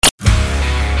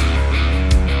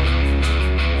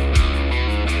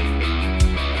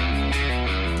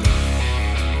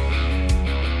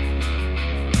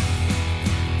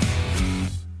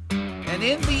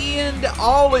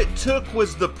took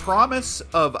was the promise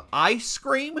of ice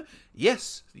cream?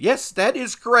 Yes, that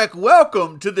is correct.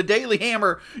 Welcome to the Daily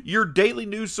Hammer, your daily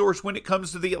news source when it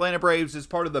comes to the Atlanta Braves as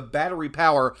part of the Battery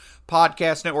Power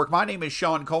Podcast Network. My name is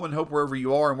Sean Coleman. Hope wherever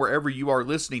you are and wherever you are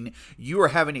listening, you are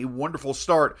having a wonderful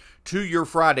start to your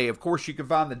Friday. Of course, you can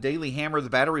find the Daily Hammer,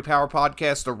 the Battery Power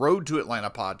Podcast, the Road to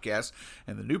Atlanta Podcast,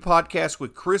 and the new podcast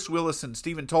with Chris Willis and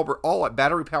Stephen Tolbert, all at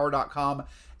batterypower.com,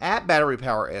 at Battery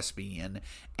Power SBN,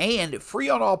 and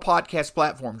free on all podcast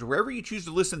platforms. Wherever you choose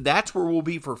to listen, that's where we'll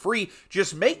be for free.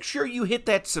 Just make sure you hit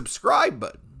that subscribe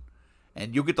button,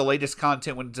 and you'll get the latest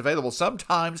content when it's available.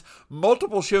 Sometimes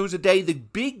multiple shows a day. The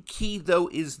big key,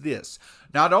 though, is this.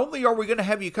 Not only are we going to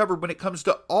have you covered when it comes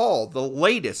to all the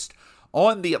latest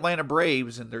on the Atlanta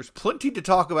Braves, and there's plenty to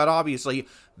talk about, obviously,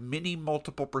 many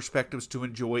multiple perspectives to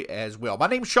enjoy as well. My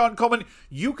name's Sean Coleman.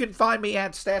 You can find me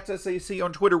at StatsSAC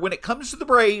on Twitter. When it comes to the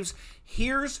Braves,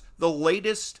 here's the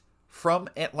latest from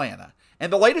Atlanta.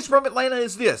 And the latest from Atlanta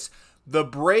is this. The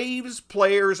Braves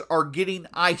players are getting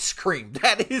ice cream.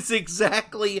 That is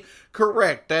exactly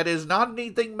correct. That is not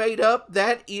anything made up.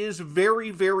 That is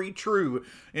very, very true.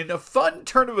 In a fun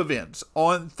turn of events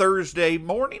on Thursday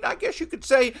morning, I guess you could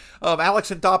say,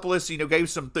 Alex Anthopoulos, gave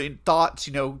some thoughts,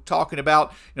 talking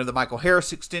about, the Michael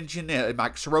Harris extension,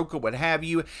 Mike Soroka, what have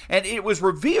you. And it was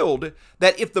revealed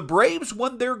that if the Braves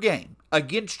won their game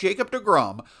against Jacob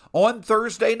deGrom on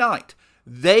Thursday night,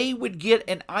 they would get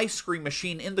an ice cream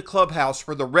machine in the clubhouse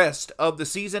for the rest of the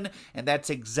season, and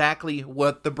that's exactly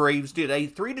what the Braves did. A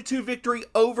 3-2 victory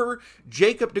over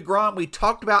Jacob deGrom. We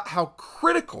talked about how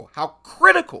critical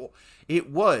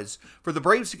it was for the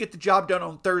Braves to get the job done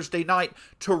on Thursday night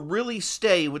to really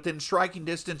stay within striking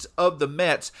distance of the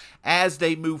Mets as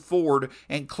they move forward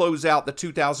and close out the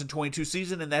 2022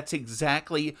 season, and that's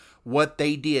exactly what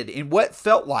they did. In what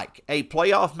felt like a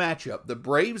playoff matchup, the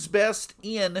Braves' best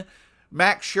in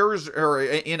Max Scherzer, or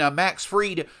in Max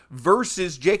Fried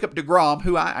versus Jacob deGrom,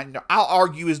 who I'll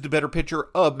argue is the better pitcher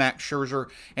of Max Scherzer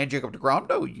and Jacob deGrom.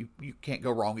 No, you can't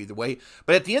go wrong either way.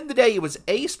 But at the end of the day, it was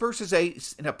ace versus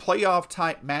ace in a playoff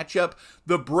type matchup.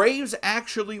 The Braves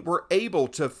actually were able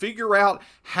to figure out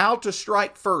how to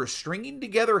strike first, stringing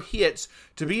together hits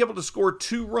to be able to score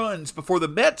 2 runs before the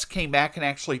Mets came back and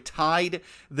actually tied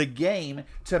the game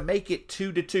to make it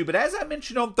 2-2. But as I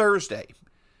mentioned on Thursday,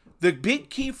 the big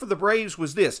key for the Braves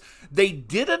was this. They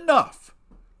did enough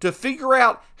to figure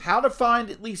out how to find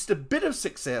at least a bit of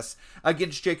success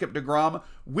against Jacob deGrom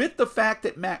with the fact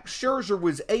that Max Scherzer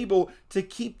was able to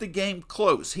keep the game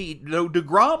close. Though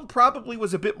deGrom probably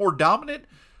was a bit more dominant,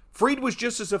 Fried was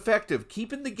just as effective,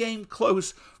 keeping the game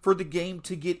close for the game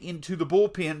to get into the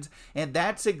bullpens, and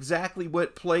that's exactly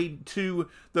what played to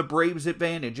the Braves'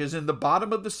 advantage. As in the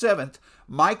bottom of the 7th,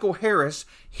 Michael Harris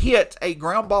hit a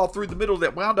ground ball through the middle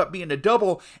that wound up being a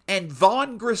double, and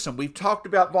Vaughn Grissom, we've talked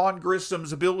about Vaughn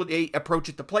Grissom's approach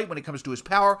at the plate when it comes to his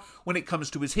power, when it comes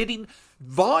to his hitting.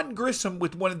 Vaughn Grissom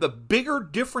with one of the bigger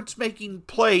difference-making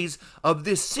plays of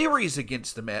this series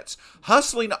against the Mets,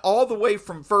 hustling all the way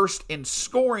from first and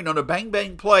scoring on a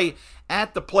bang-bang play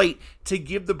at the plate to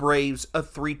give the Braves a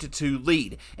 3-2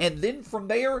 lead. And then from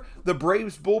there, the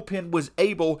Braves bullpen was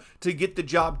able to get the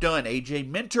job done. A.J.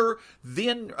 Minter,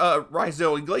 then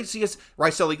Raisel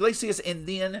Iglesias, and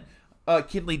then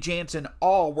Kenley Jansen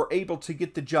all were able to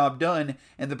get the job done,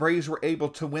 and the Braves were able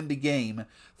to win the game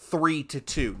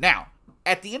 3-2. Now,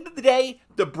 at the end of the day,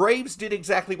 the Braves did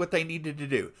exactly what they needed to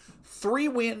do. 3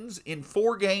 wins in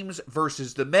 4 games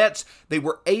versus the Mets.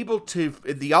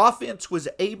 The offense was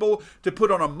able to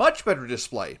put on a much better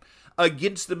display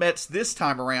against the Mets this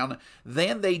time around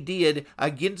than they did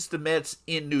against the Mets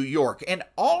in New York. And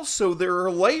also, there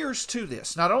are layers to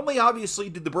this. Not only, obviously,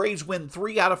 did the Braves win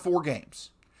 3 out of 4 games,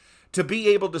 to be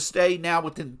able to stay now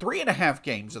within 3.5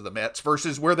 games of the Mets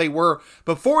versus where they were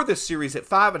before this series at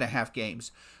 5.5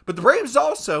 games. But the Braves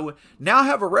also now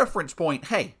have a reference point.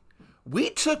 Hey, we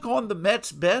took on the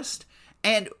Mets' best,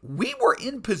 and we were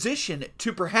in position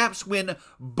to perhaps win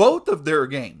both of their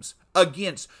games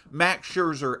against Max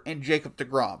Scherzer and Jacob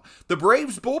deGrom. The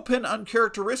Braves' bullpen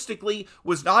uncharacteristically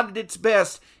was not at its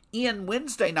best in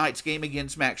Wednesday night's game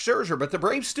against Max Scherzer, but the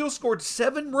Braves still scored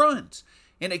 7 runs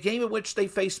in a game in which they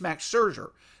faced Max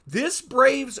Scherzer. This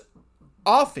Braves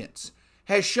offense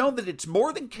has shown that it's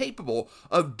more than capable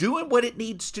of doing what it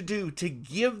needs to do to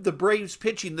give the Braves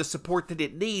pitching the support that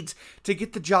it needs to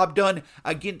get the job done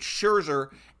against Scherzer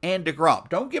and deGrom.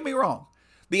 Don't get me wrong.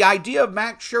 The idea of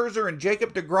Max Scherzer and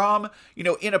Jacob deGrom,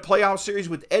 in a playoff series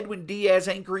with Edwin Diaz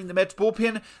anchoring the Mets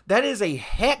bullpen, that is a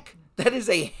heck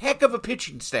of a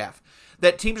pitching staff.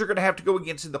 that teams are going to have to go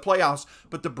against in the playoffs,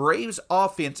 but the Braves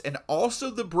offense and also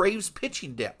the Braves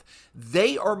pitching depth,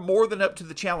 they are more than up to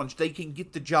the challenge. They can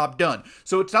get the job done.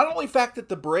 So it's not only the fact that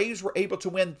the Braves were able to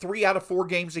win 3 out of 4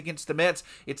 games against the Mets,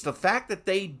 it's the fact that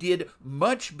they did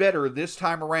much better this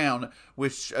time around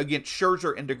against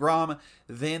Scherzer and DeGrom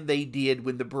than they did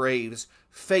when the Braves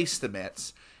faced the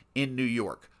Mets in New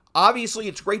York. Obviously,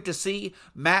 it's great to see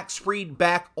Max Fried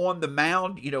back on the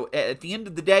mound. At the end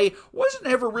of the day, wasn't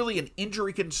ever really an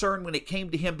injury concern when it came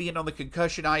to him being on the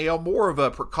concussion IL, more of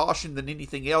a precaution than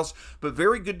anything else, but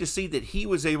very good to see that he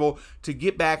was able to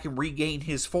get back and regain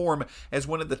his form as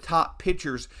one of the top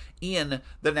pitchers in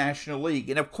the National League.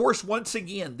 And of course, once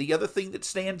again, the other thing that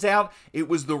stands out, it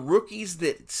was the rookies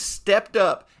that stepped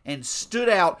up and stood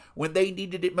out when they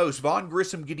needed it most. Vaughn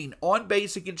Grissom getting on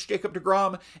base against Jacob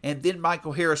deGrom, and then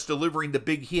Michael Harris delivering the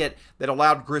big hit that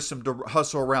allowed Grissom to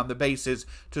hustle around the bases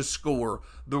to score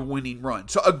the winning run.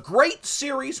 So a great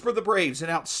series for the Braves, an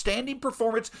outstanding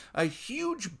performance, a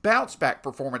huge bounce-back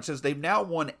performance as they've now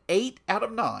won 8 out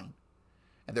of 9,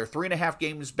 and they're 3.5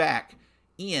 games back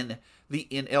in the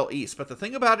NL East. But the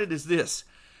thing about it is this: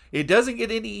 it doesn't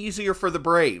get any easier for the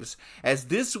Braves, as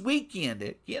this weekend,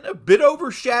 again, a bit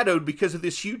overshadowed because of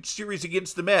this huge series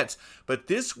against the Mets, but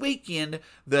this weekend,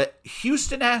 the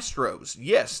Houston Astros,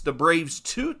 yes, the Braves'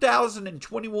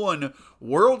 2021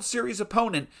 World Series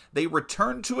opponent, they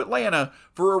return to Atlanta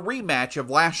for a rematch of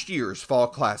last year's Fall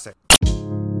Classic.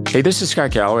 Hey, this is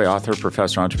Scott Galloway, author,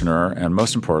 professor, entrepreneur, and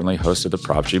most importantly, host of the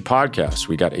Prop G podcast.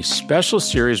 We got a special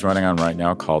series running on right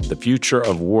now called The Future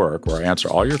of Work, where I answer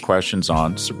all your questions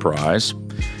on, surprise,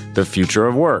 the future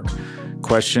of work.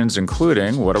 Questions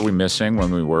including, what are we missing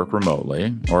when we work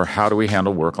remotely? Or how do we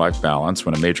handle work-life balance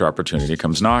when a major opportunity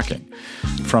comes knocking?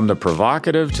 From the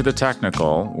provocative to the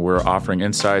technical, we're offering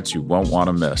insights you won't want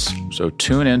to miss. So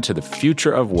tune in to The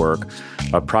Future of Work,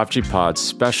 a Prop G Pod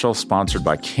special sponsored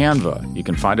by Canva. You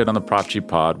can find it on the Prop G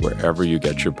Pod wherever you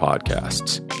get your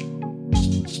podcasts.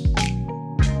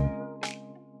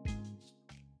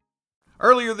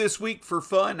 Earlier this week, for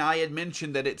fun, I had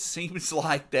mentioned that it seems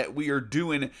like that we are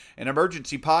doing an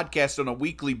emergency podcast on a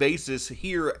weekly basis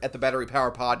here at the Battery Power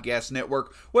Podcast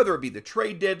Network, whether it be the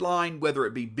trade deadline, whether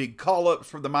it be big call-ups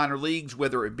from the minor leagues,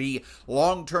 whether it be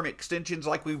long-term extensions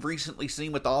like we've recently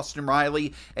seen with Austin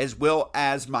Riley, as well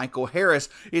as Michael Harris.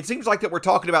 It seems like that we're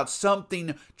talking about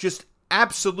something just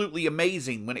absolutely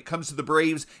amazing when it comes to the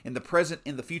Braves in the present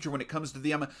and the future, when it comes to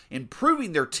them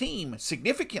improving their team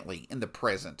significantly in the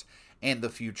present and the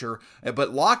future.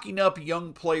 But locking up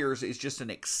young players is just an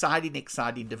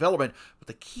exciting development. But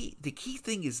the key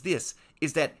thing is this,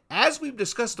 is that as we've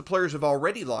discussed, the players have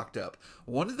already locked up.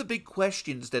 One of the big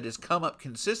questions that has come up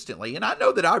consistently, and I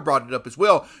know that I brought it up as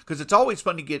well, because it's always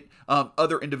fun to get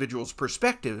other individuals'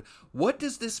 perspective. What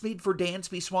does this mean for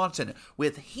Dansby Swanson?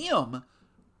 With him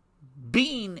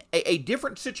being a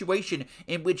different situation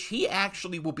in which he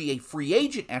actually will be a free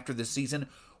agent after this season,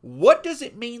 what does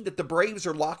it mean that the Braves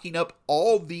are locking up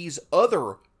all these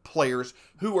other players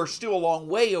who are still a long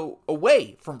way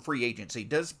away from free agency?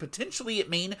 Does potentially it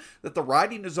mean that the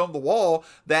writing is on the wall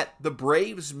that the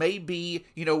Braves may be,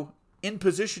 in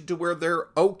position to where they're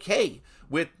okay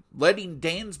with letting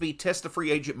Dansby test the free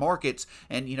agent markets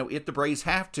and, if the Braves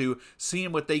have to,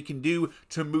 seeing what they can do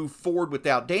to move forward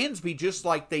without Dansby, just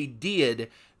like they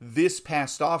did this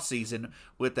past offseason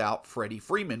without Freddie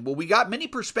Freeman? Well, we got many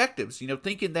perspectives,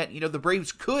 thinking that, the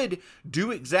Braves could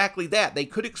do exactly that. They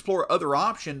could explore other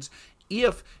options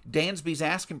if Dansby's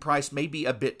asking price may be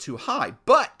a bit too high.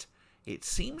 But it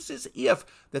seems as if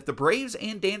that the Braves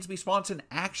and Dansby Swanson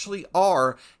actually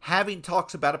are having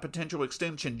talks about a potential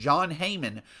extension. Jon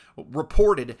Heyman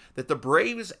reported that the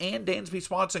Braves and Dansby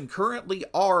Swanson currently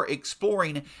are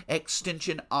exploring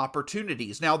extension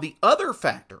opportunities. Now, the other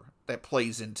factor that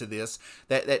plays into this,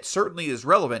 that certainly is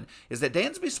relevant, is that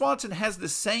Dansby Swanson has the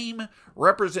same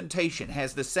representation,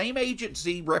 has the same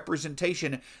agency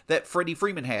representation that Freddie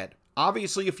Freeman had.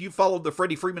 Obviously, if you followed the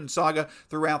Freddie Freeman saga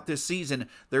throughout this season,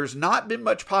 there's not been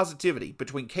much positivity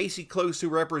between Casey Close, who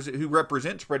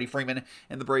represents Freddie Freeman,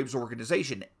 and the Braves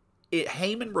organization.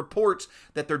 Heyman reports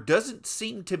that there doesn't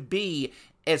seem to be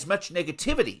as much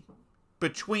negativity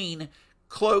between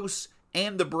Close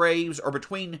and the Braves, or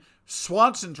between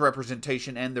Swanson's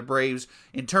representation and the Braves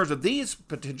in terms of these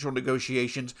potential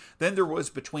negotiations than there was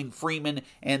between Freeman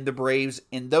and the Braves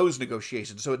in those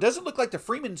negotiations. So it doesn't look like the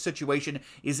Freeman situation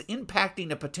is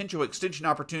impacting a potential extension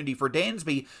opportunity for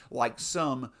Dansby like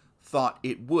some thought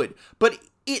it would. But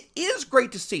it is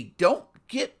great to see. Don't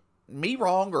get me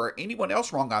wrong or anyone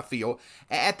else wrong, I feel.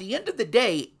 At the end of the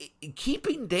day,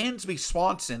 keeping Dansby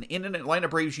Swanson in an Atlanta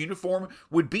Braves uniform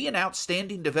would be an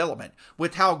outstanding development.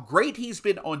 With how great he's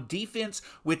been on defense,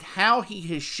 with how he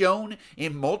has shown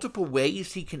in multiple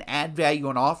ways he can add value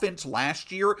on offense.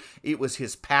 Last year, it was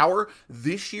his power.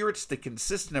 This year, it's the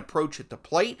consistent approach at the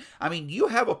plate. I mean, you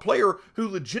have a player who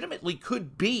legitimately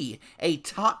could be a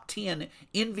top 10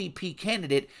 MVP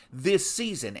candidate this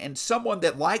season, and someone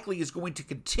that likely is going to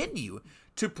continue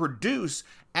to produce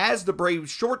as the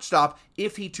Braves shortstop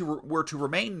if he were to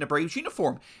remain in the Braves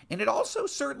uniform. And it also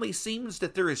certainly seems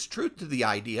that there is truth to the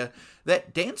idea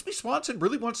that Dansby Swanson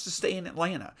really wants to stay in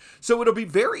Atlanta. So it'll be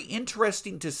very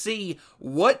interesting to see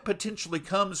what potentially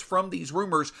comes from these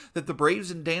rumors that the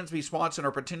Braves and Dansby Swanson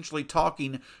are potentially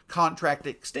talking contract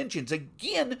extensions.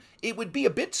 Again, it would be a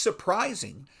bit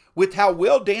surprising with how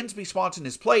well Dansby Swanson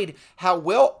has played, how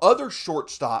well other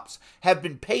shortstops have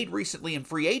been paid recently in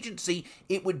free agency.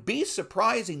 It would be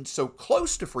surprising so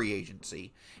close to free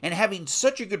agency and having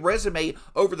such a good resume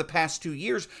over the past 2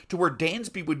 years to where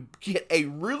Dansby would get a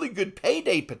really good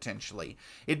payday potentially.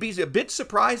 It'd be a bit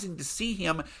surprising to see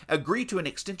him agree to an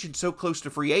extension so close to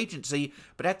free agency,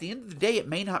 but at the end of the day, it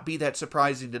may not be that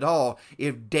surprising at all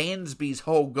if Dansby's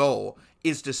whole goal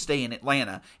is to stay in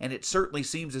Atlanta, and it certainly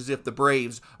seems as if the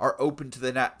Braves are open to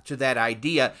that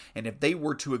idea, and if they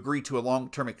were to agree to a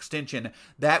long-term extension,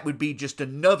 that would be just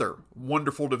another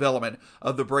wonderful development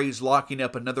of the Braves locking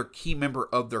up another key member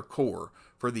of their core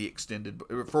for the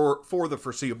for the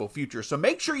foreseeable future. So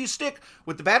make sure you stick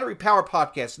with the Battery Power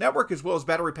Podcast Network as well as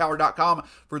batterypower.com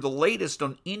for the latest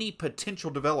on any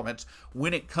potential developments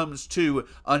when it comes to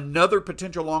another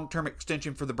potential long-term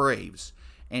extension for the Braves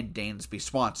and Dansby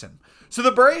Swanson. So the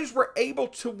Braves were able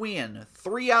to win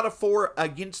 3 out of 4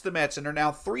 against the Mets and are now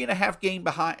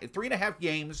 3.5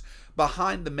 games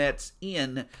behind the Mets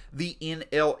in the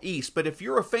NL East. But if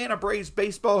you're a fan of Braves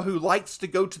baseball who likes to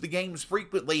go to the games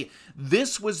frequently,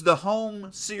 this was the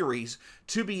home series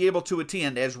to be able to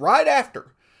attend, as right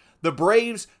after the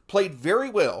Braves played very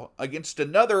well against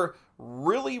another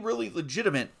really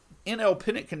legitimate NL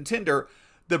pennant contender,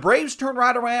 the Braves turn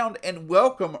right around and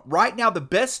welcome right now the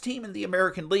best team in the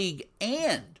American League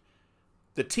and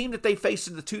the team that they faced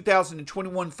in the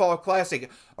 2021 Fall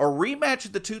Classic. A rematch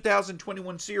of the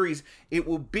 2021 series. It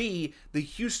will be the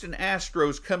Houston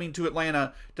Astros coming to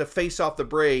Atlanta to face off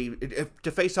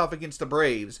against the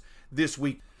Braves this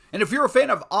week. And if you're a fan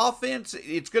of offense,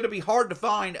 it's going to be hard to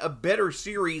find a better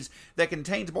series that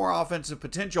contains more offensive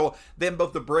potential than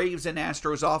both the Braves and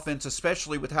Astros offense,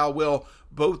 especially with how well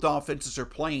both offenses are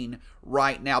playing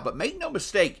right now. But make no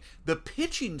mistake, the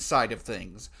pitching side of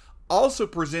things also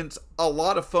presents a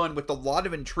lot of fun with a lot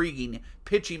of intriguing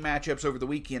pitching matchups over the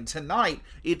weekend. Tonight,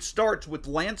 it starts with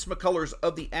Lance McCullers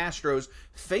of the Astros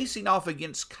facing off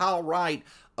against Kyle Wright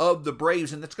of the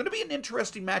Braves, and that's going to be an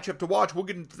interesting matchup to watch. We'll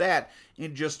get into that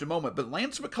in just a moment. But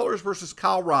Lance McCullers versus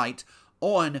Kyle Wright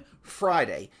on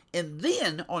Friday. And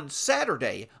then on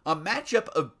Saturday, a matchup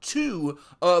of two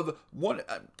of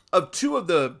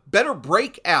the better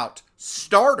breakout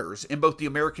starters in both the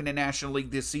American and National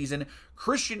League this season.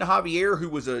 Christian Javier,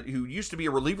 who used to be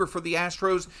a reliever for the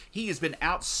Astros, he has been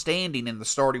outstanding in the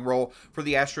starting role for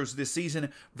the Astros this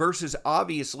season, versus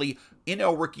obviously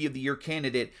NL Rookie of the Year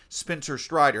candidate Spencer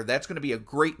Strider. That's going to be a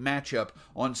great matchup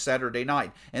on Saturday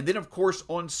night. And then, of course,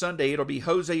 on Sunday, it'll be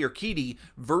Jose Urquidy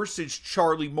versus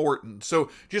Charlie Morton.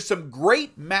 So just some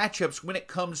great matchups when it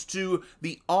comes to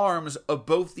the arms of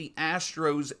both the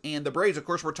Astros and the Braves. Of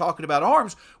course, we're talking about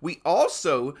arms. We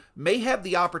also may have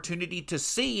the opportunity to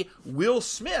see Will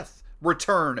Smith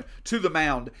return to the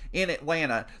mound in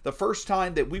Atlanta. The first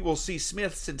time that we will see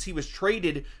Smith since he was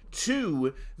traded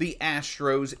to the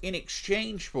Astros in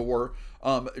exchange for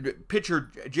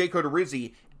pitcher Jake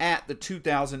Odorizzi at the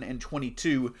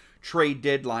 2022 trade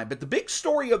deadline. But the big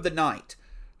story of the night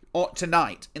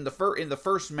tonight in the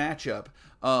first matchup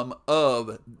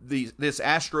of this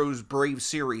Astros Braves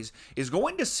series is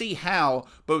going to see how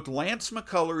both Lance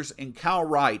McCullers and Kyle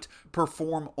Wright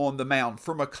perform on the mound.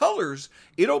 For McCullers,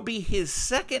 it'll be his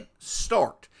second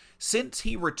start since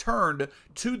he returned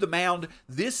to the mound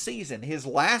this season. His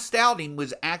last outing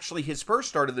was actually his first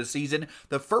start of the season,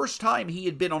 the first time he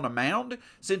had been on a mound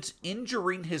since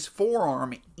injuring his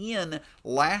forearm in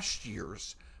last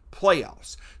year's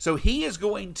playoffs. So he is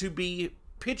going to be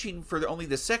pitching for only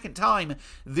the second time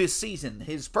this season.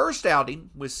 His first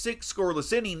outing was 6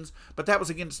 scoreless innings, but that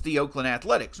was against the Oakland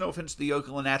Athletics. No offense to the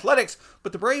Oakland Athletics,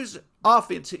 but the Braves'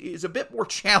 offense is a bit more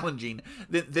challenging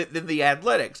than the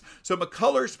Athletics. So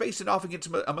McCullers facing off against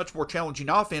a much more challenging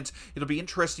offense. It'll be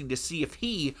interesting to see if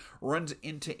he runs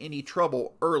into any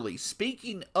trouble early.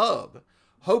 Speaking of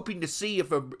hoping to see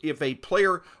if a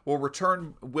player will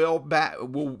return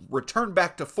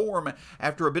back to form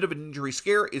after a bit of an injury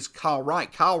scare is Kyle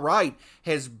Wright. Kyle Wright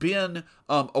has been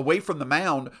away from the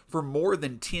mound for more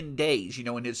than 10 days.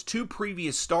 In his 2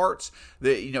 previous starts,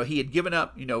 he had given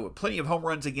up, plenty of home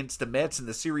runs against the Mets in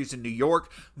the series in New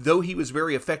York. Though he was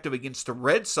very effective against the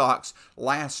Red Sox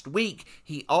last week,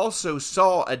 he also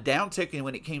saw a downtick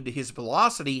when it came to his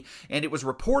velocity, and it was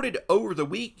reported over the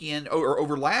weekend, or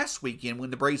over last weekend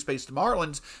when the Braves faced the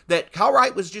Marlins, that Kyle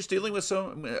Wright was just dealing with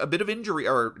a bit of injury,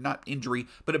 or not injury,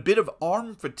 but a bit of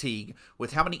arm fatigue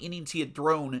with how many innings he had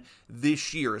thrown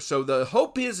this year. So the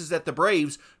hope is that the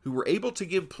Braves, who were able to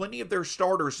give plenty of their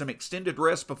starters some extended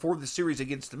rest before the series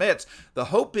against the Mets, the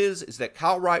hope is that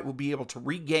Kyle Wright will be able to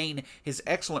regain his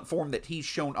excellent form that he's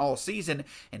shown all season,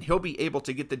 and he'll be able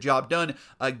to get the job done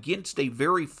against a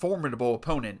very formidable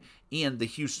opponent in the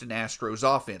Houston Astros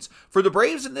offense. For the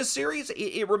Braves in this series,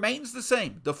 it remains the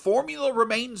same. The formula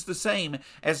remains the same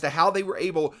as to how they were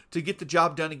able to get the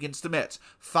job done against the Mets.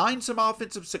 Find some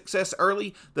offensive success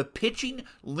early. The pitching,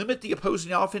 limit the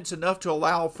opposing offense enough to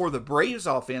allow for the Braves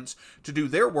offense to do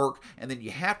their work, and then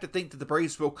you have to think that the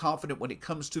Braves feel confident when it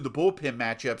comes to the bullpen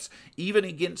matchups, even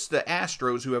against the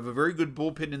Astros, who have a very good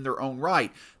bullpen in their own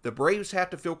right. The Braves have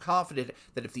to feel confident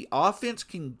that if the offense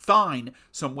can find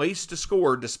some ways to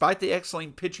score, despite the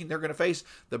excellent pitching they're going to face,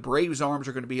 the Braves' arms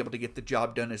are going to be able to get the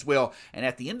job done as well. And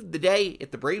at the end of the day,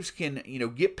 if the Braves can,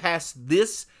 get past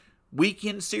this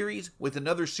weekend series with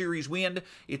another series win,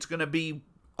 it's going to be,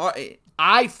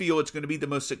 I feel it's going to be the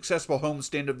most successful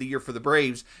homestand of the year for the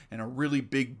Braves, and a really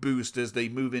big boost as they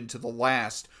move into the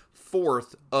last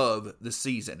fourth of the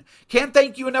season. Can't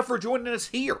thank you enough for joining us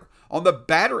here on the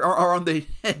on the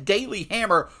Daily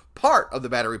Hammer part of the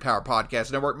Battery Power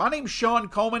Podcast Network. My name's Sean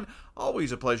Coleman.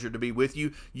 Always a pleasure to be with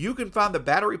you. You can find the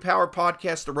Battery Power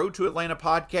Podcast, the Road to Atlanta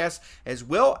podcast, as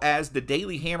well as the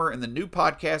Daily Hammer and the new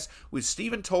podcast with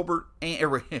Stephen Tolbert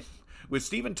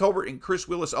and Chris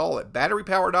Willis, all at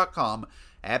batterypower.com,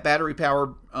 at Battery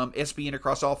Power SBN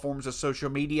across all forms of social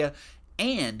media,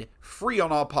 and free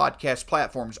on all podcast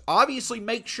platforms. Obviously,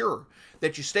 make sure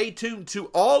that you stay tuned to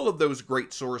all of those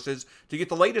great sources to get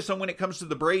the latest on when it comes to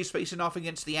the Braves facing off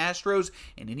against the Astros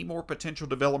and any more potential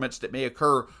developments that may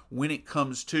occur when it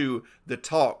comes to the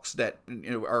talks that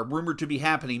are rumored to be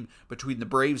happening between the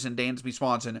Braves and Dansby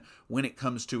Swanson when it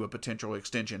comes to a potential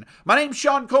extension. My name's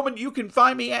Sean Coleman. You can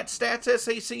find me at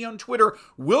StatsSAC on Twitter.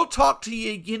 We'll talk to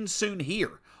you again soon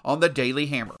here on the Daily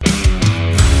Hammer.